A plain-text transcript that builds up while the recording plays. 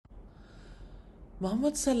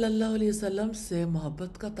محمد صلی اللہ علیہ وسلم سے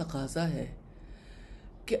محبت کا تقاضا ہے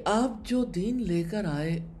کہ آپ جو دین لے کر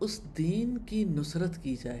آئے اس دین کی نصرت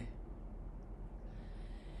کی جائے۔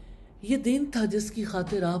 یہ دین تھا جس کی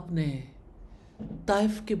خاطر آپ نے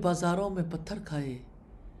طائف کے بازاروں میں پتھر کھائے،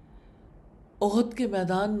 احد کے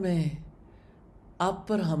میدان میں آپ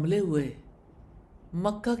پر حملے ہوئے،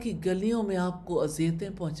 مکہ کی گلیوں میں آپ کو اذیتیں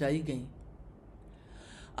پہنچائی گئیں۔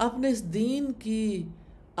 آپ نے اس دین کی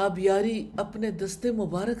آبیاری اپنے دست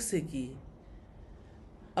مبارک سے کی،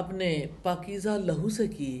 اپنے پاکیزہ لہو سے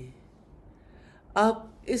کی۔ آپ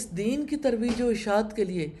اس دین کی ترویج و اشاعت کے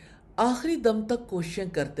لیے آخری دم تک کوششیں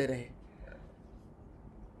کرتے رہے،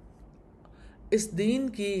 اس دین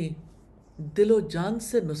کی دل و جان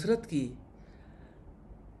سے نصرت کی،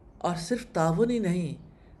 اور صرف تعاون ہی نہیں،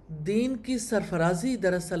 دین کی سرفرازی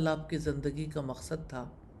دراصل آپ کی زندگی کا مقصد تھا۔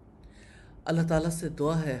 اللہ تعالیٰ سے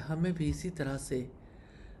دعا ہے ہمیں بھی اسی طرح سے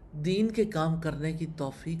دین کے کام کرنے کی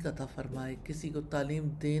توفیق عطا فرمائے۔ کسی کو تعلیم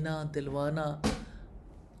دینا، دلوانا،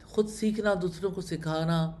 خود سیکھنا، دوسروں کو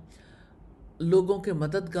سکھانا، لوگوں کے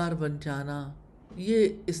مددگار بن جانا، یہ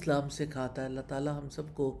اسلام سکھاتا ہے۔ اللہ تعالیٰ ہم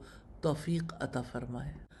سب کو توفیق عطا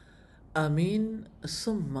فرمائے۔ آمین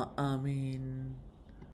ثم آمین۔